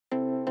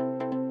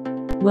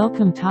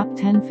Welcome Top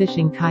 10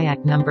 Fishing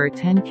Kayak Number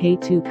 10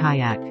 K2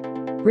 Kayak.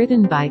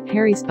 Written by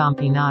Harry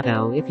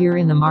Spampinato. If you're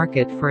in the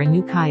market for a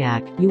new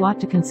kayak, you ought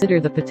to consider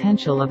the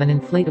potential of an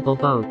inflatable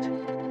boat.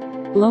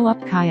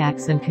 Blow-up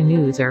kayaks and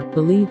canoes are,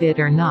 believe it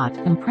or not,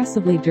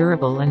 impressively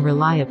durable and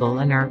reliable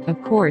and are,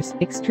 of course,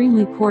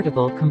 extremely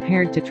portable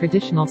compared to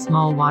traditional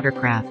small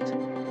watercraft.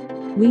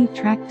 We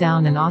tracked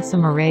down an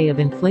awesome array of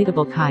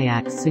inflatable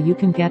kayaks so you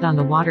can get on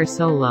the water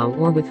solo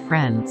or with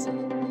friends.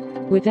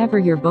 Whatever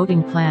your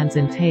boating plans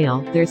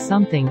entail, there's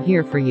something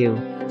here for you.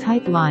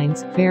 Tight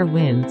lines, fair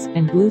winds,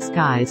 and blue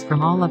skies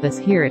from all of us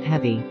here at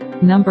Heavy.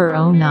 Number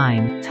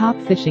 09. Top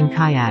Fishing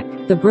Kayak.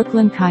 The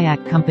Brooklyn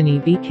Kayak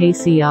Company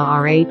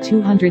BKCARA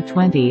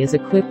 220 is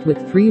equipped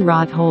with 3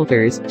 rod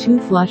holders, 2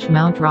 flush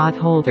mount rod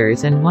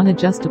holders and 1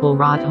 adjustable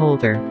rod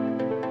holder.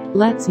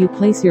 Lets you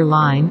place your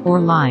line,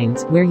 or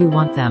lines, where you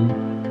want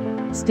them.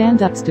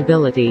 Stand-up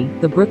stability.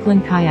 The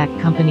Brooklyn Kayak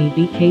Company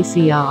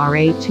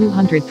BKCARA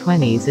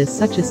 220s is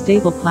such a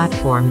stable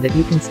platform that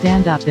you can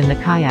stand up in the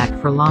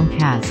kayak for long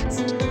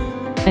casts.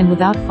 And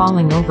without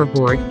falling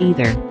overboard,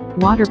 either.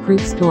 Waterproof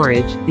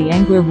storage. The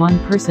Angler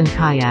one-person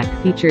kayak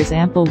features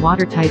ample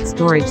watertight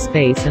storage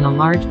space and a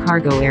large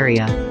cargo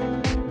area.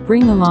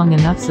 Bring along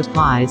enough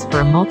supplies for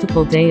a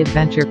multiple-day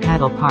adventure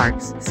paddle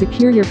parks.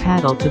 Secure your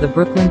paddle to the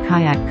Brooklyn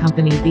Kayak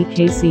Company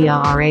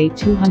BKCARA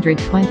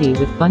 220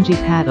 with bungee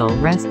paddle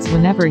rests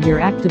whenever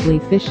you're actively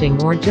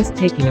fishing or just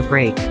taking a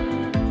break.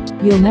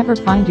 You'll never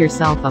find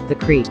yourself up the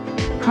creek.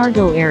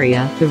 Cargo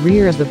area. The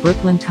rear of the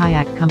Brooklyn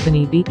Kayak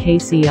Company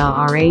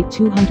BKCARA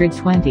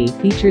 220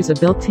 features a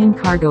built-in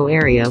cargo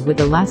area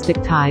with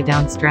elastic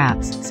tie-down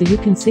straps, so you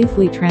can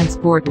safely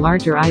transport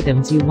larger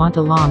items you want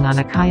along on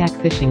a kayak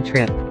fishing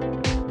trip.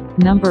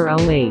 Number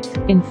 08.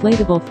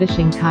 Inflatable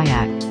Fishing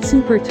Kayak.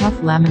 Super tough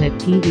laminate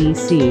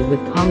PVC with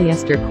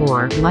polyester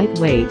core,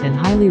 lightweight and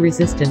highly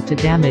resistant to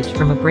damage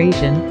from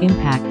abrasion,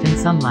 impact and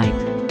sunlight.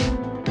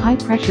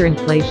 High-pressure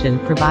inflation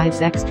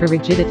provides extra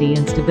rigidity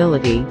and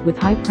stability, with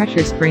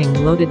high-pressure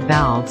spring-loaded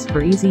valves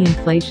for easy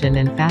inflation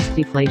and fast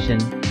deflation.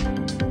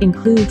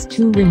 Includes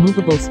 2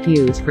 removable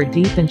skews for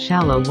deep and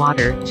shallow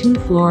water, 2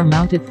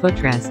 floor-mounted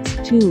footrests,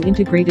 2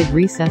 integrated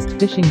recessed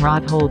fishing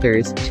rod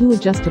holders, 2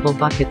 adjustable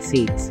bucket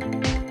seats.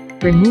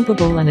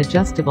 Removable and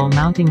adjustable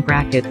mounting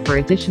bracket for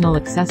additional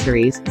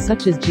accessories,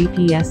 such as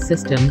GPS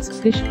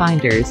systems, fish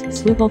finders,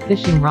 swivel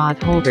fishing rod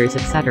holders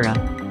etc.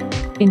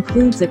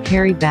 Includes a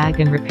carry bag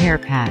and repair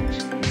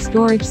patch.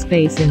 Storage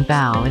space in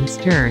bow and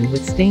stern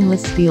with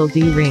stainless steel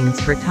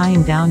D-rings for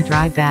tying down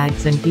dry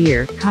bags and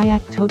gear.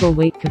 Kayak total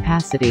weight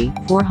capacity,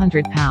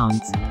 400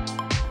 pounds.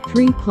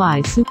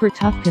 3-ply super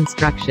tough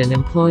construction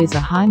employs a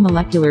high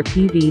molecular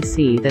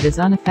PVC that is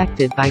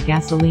unaffected by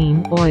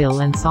gasoline, oil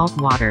and salt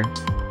water.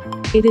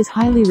 It is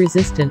highly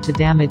resistant to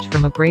damage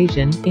from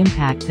abrasion,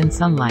 impact and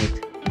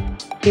sunlight.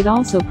 It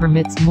also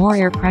permits more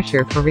air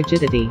pressure for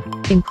rigidity.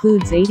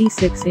 Includes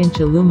 86-inch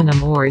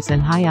aluminum oars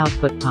and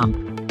high-output pump.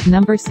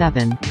 Number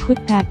 7.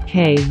 QuickPack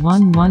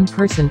K1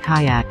 one-person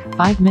kayak.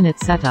 5-minute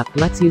setup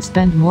lets you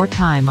spend more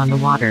time on the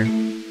water.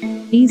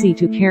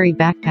 Easy-to-carry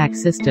backpack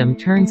system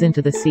turns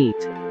into the seat.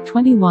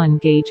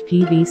 21-gauge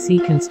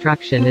PVC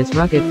construction is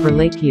rugged for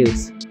lake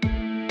use.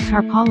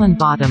 Tarpaulin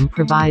bottom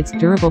provides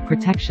durable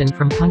protection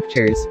from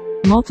punctures.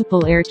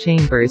 Multiple air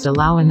chambers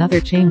allow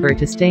another chamber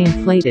to stay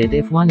inflated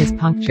if one is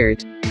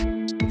punctured.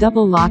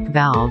 Double lock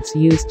valves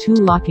use 2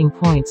 locking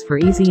points for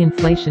easy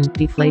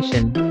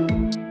inflation-deflation.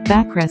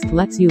 Backrest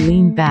lets you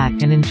lean back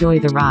and enjoy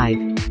the ride.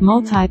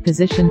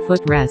 Multi-position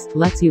footrest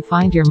lets you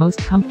find your most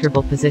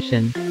comfortable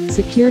position.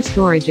 Secure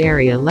storage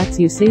area lets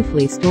you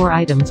safely store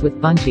items with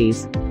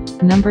bungees.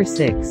 Number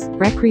 6.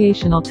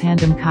 Recreational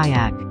Tandem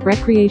Kayak.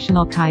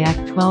 Recreational kayak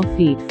 12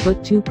 feet foot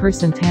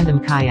 2-person tandem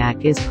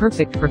kayak is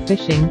perfect for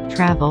fishing,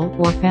 travel,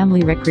 or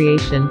family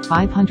recreation.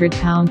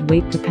 500-pound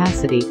weight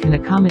capacity can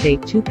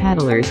accommodate 2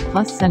 paddlers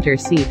plus center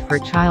seat for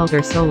child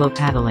or solo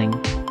paddling.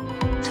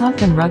 Tough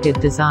and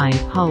rugged design.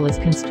 Hull is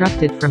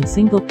constructed from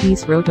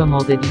single-piece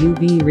rotomolded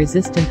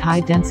UV-resistant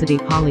high-density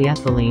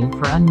polyethylene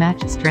for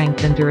unmatched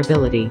strength and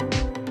durability.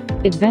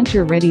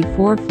 Adventure-ready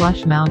 4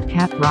 flush mount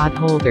cap rod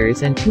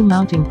holders and 2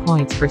 mounting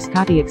points for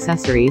Scotty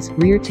accessories,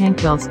 rear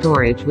tankwell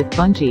storage with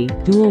bungee,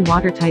 dual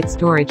watertight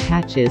storage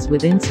hatches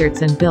with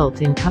inserts and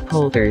built-in cup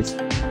holders.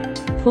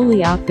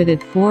 Fully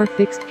outfitted 4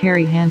 fixed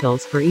carry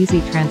handles for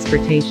easy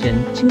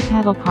transportation, 2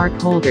 paddle park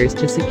holders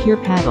to secure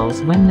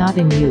paddles when not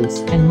in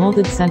use, and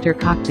molded center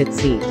cockpit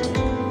seat.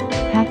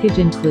 Package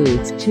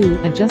includes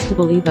 2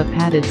 adjustable EVA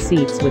padded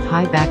seats with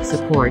high back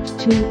support,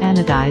 2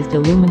 anodized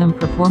aluminum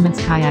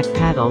performance kayak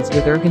paddles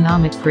with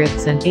ergonomic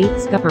grips and 8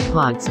 scupper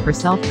plugs for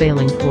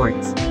self-bailing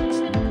ports.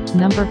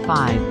 Number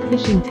 5.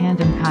 Fishing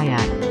Tandem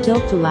Kayak.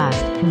 Built to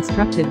last,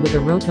 constructed with a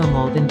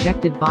rotomold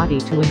injected body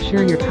to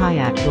ensure your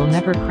kayak will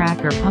never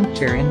crack or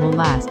puncture and will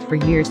last for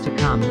years to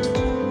come.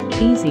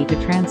 Easy to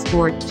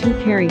transport,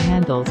 2 carry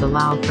handles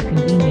allow for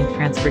convenient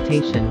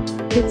transportation.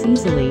 Fits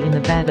easily in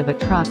the bed of a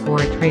truck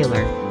or a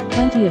trailer.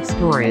 Plenty of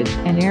storage,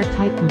 an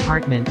airtight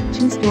compartment,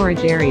 2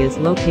 storage areas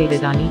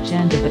located on each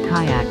end of the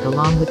kayak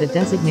along with a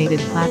designated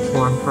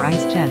platform for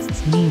ice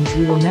chests means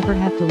you will never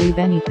have to leave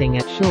anything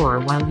at shore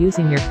while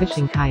using your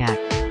fishing kayak.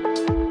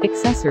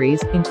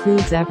 Accessories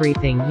includes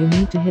everything you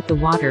need to hit the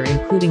water,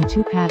 including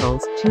 2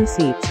 paddles, 2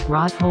 seats,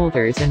 rod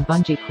holders and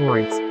bungee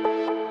cords.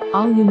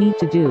 All you need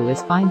to do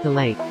is find the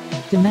lake.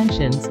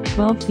 Dimensions,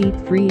 12 feet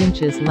 3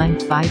 inches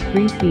length by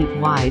 3 feet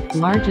wide,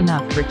 large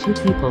enough for 2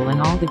 people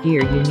and all the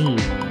gear you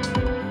need.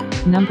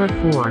 Number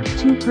 4.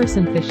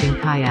 2-person fishing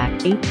kayak,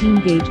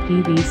 18-gauge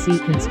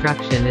PVC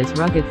construction is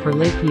rugged for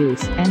lake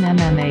use,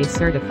 NMMA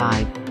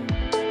certified.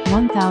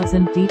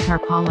 1000D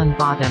tarpaulin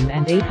bottom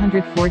and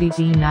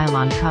 840D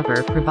nylon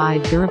cover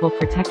provide durable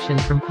protection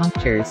from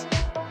punctures.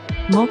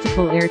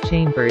 Multiple air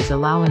chambers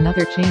allow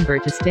another chamber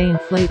to stay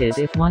inflated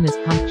if one is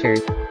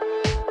punctured.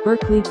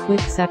 Berkeley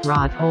quick-set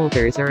rod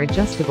holders are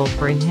adjustable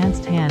for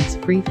enhanced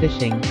hands-free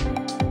fishing.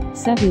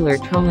 Cellular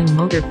trolling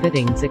motor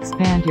fittings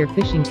expand your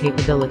fishing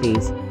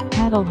capabilities.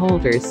 Paddle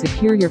holders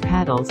secure your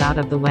paddles out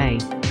of the way.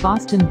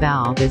 Boston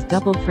valve is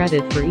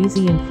double-threaded for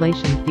easy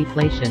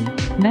inflation-deflation.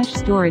 Mesh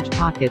storage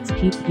pockets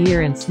keep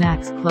gear and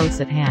snacks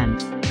close at hand.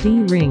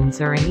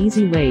 D-rings are an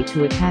easy way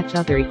to attach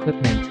other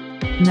equipment.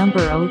 Number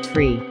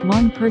 03.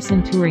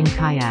 1-person touring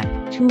kayak.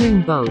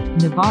 Touring boat,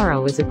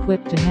 Navarro is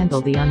equipped to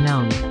handle the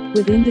unknown.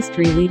 With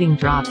industry-leading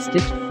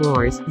drop-stitched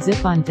floors,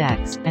 zip-on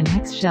decks, and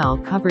hex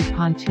shell-covered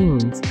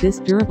pontoons, this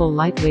durable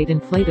lightweight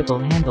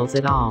inflatable handles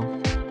it all.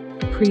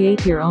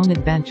 Create your own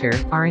adventure.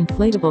 Our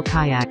inflatable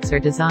kayaks are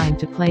designed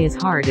to play as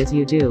hard as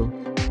you do.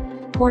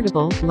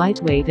 Portable,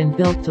 lightweight and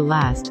built to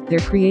last, they're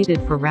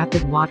created for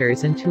rapid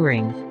waters and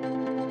touring.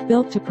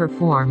 Built to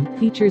perform,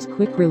 features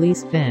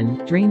quick-release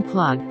fin, drain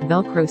plug,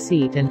 Velcro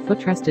seat and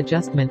footrest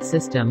adjustment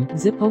system,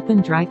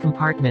 zip-open dry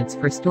compartments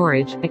for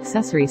storage,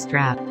 accessory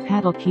strap,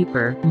 paddle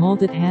keeper,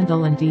 molded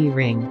handle and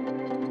D-ring.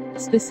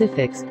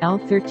 Specifics, L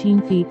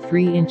 13 feet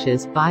 3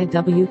 inches by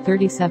W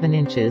 37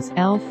 inches,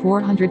 L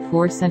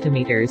 404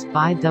 centimeters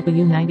by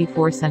W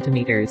 94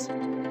 centimeters.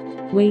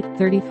 Weight,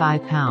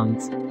 35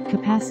 pounds.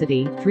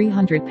 Capacity,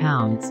 300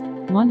 pounds.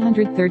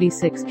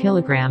 136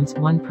 kilograms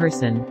 1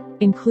 person.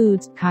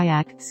 Includes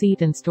kayak,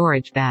 seat and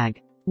storage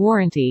bag.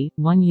 Warranty,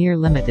 1 year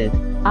limited.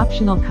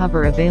 Optional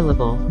cover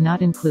available,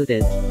 not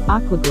included.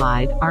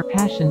 Aquaglide, our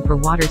passion for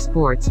water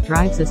sports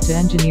drives us to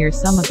engineer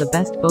some of the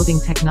best boating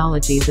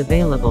technologies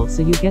available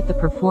so you get the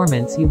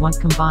performance you want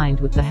combined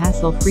with the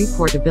hassle-free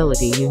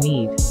portability you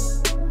need.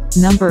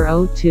 Number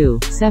 02.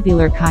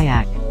 Cellular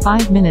kayak.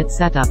 5-minute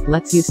setup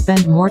lets you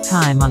spend more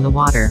time on the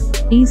water.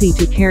 Easy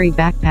to carry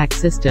backpack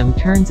system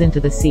turns into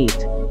the seat.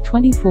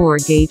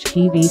 24-gauge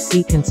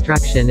PVC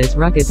construction is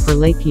rugged for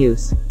lake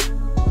use.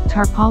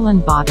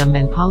 Tarpaulin bottom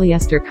and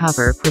polyester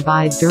cover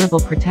provide durable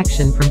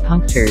protection from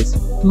punctures.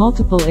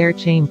 Multiple air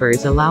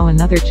chambers allow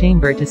another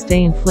chamber to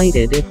stay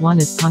inflated if one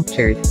is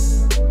punctured.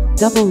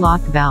 Double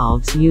lock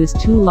valves use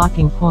 2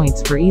 locking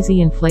points for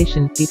easy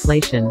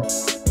inflation-deflation.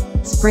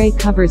 Spray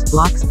covers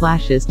block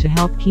splashes to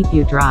help keep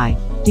you dry.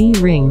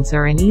 D-rings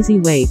are an easy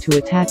way to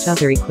attach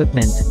other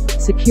equipment.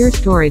 Secure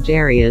storage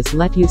areas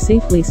let you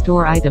safely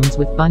store items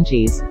with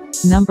bungees.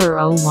 Number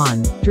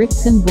 01.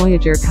 Driftson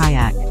Voyager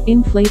Kayak.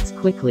 Inflates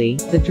quickly.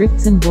 The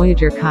Driftson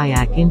Voyager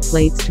Kayak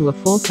inflates to a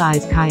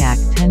full-size kayak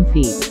 10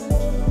 feet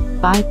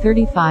by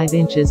 35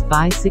 inches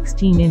by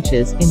 16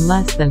 inches in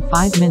less than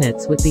 5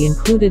 minutes with the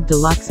included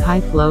deluxe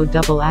high-flow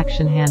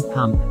double-action hand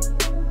pump.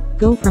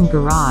 Go from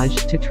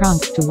garage to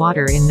trunk to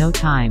water in no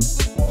time.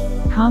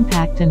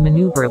 Compact and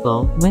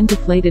maneuverable, when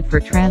deflated for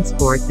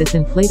transport, this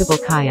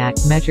inflatable kayak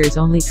measures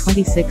only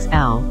 26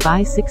 L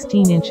by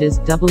 16 inches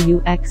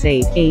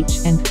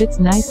WX8H and fits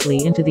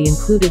nicely into the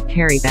included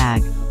carry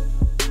bag.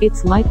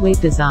 Its lightweight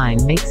design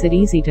makes it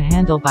easy to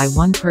handle by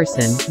one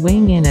person,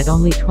 weighing in at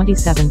only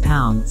 27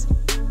 pounds.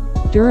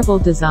 Durable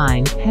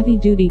design,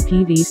 heavy-duty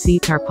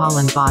PVC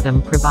tarpaulin bottom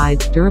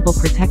provides durable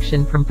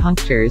protection from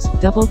punctures,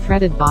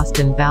 double-threaded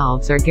Boston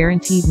valves are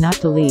guaranteed not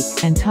to leak,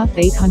 and tough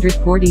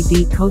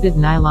 840D coated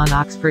nylon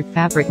Oxford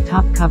fabric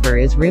top cover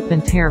is rip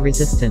and tear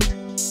resistant.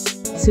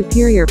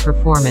 Superior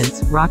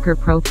performance, rocker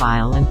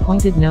profile and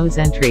pointed nose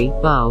entry,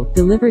 bow,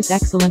 delivers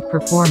excellent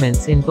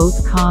performance in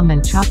both calm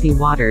and choppy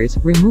waters.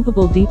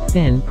 Removable deep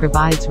fin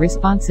provides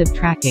responsive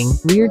tracking,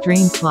 rear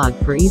drain plug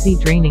for easy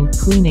draining,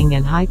 cleaning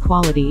and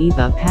high-quality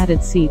EVA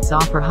padded seats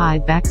offer high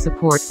back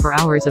support for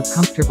hours of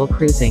comfortable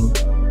cruising.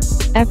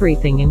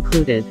 Everything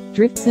included.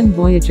 Driftson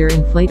Voyager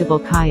inflatable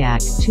kayak,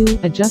 2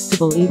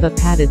 adjustable EVA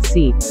padded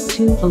seats,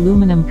 2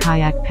 aluminum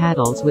kayak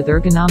paddles with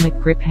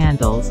ergonomic grip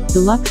handles,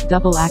 deluxe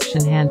double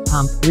action hand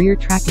pump, rear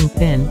tracking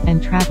fin,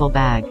 and travel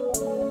bag.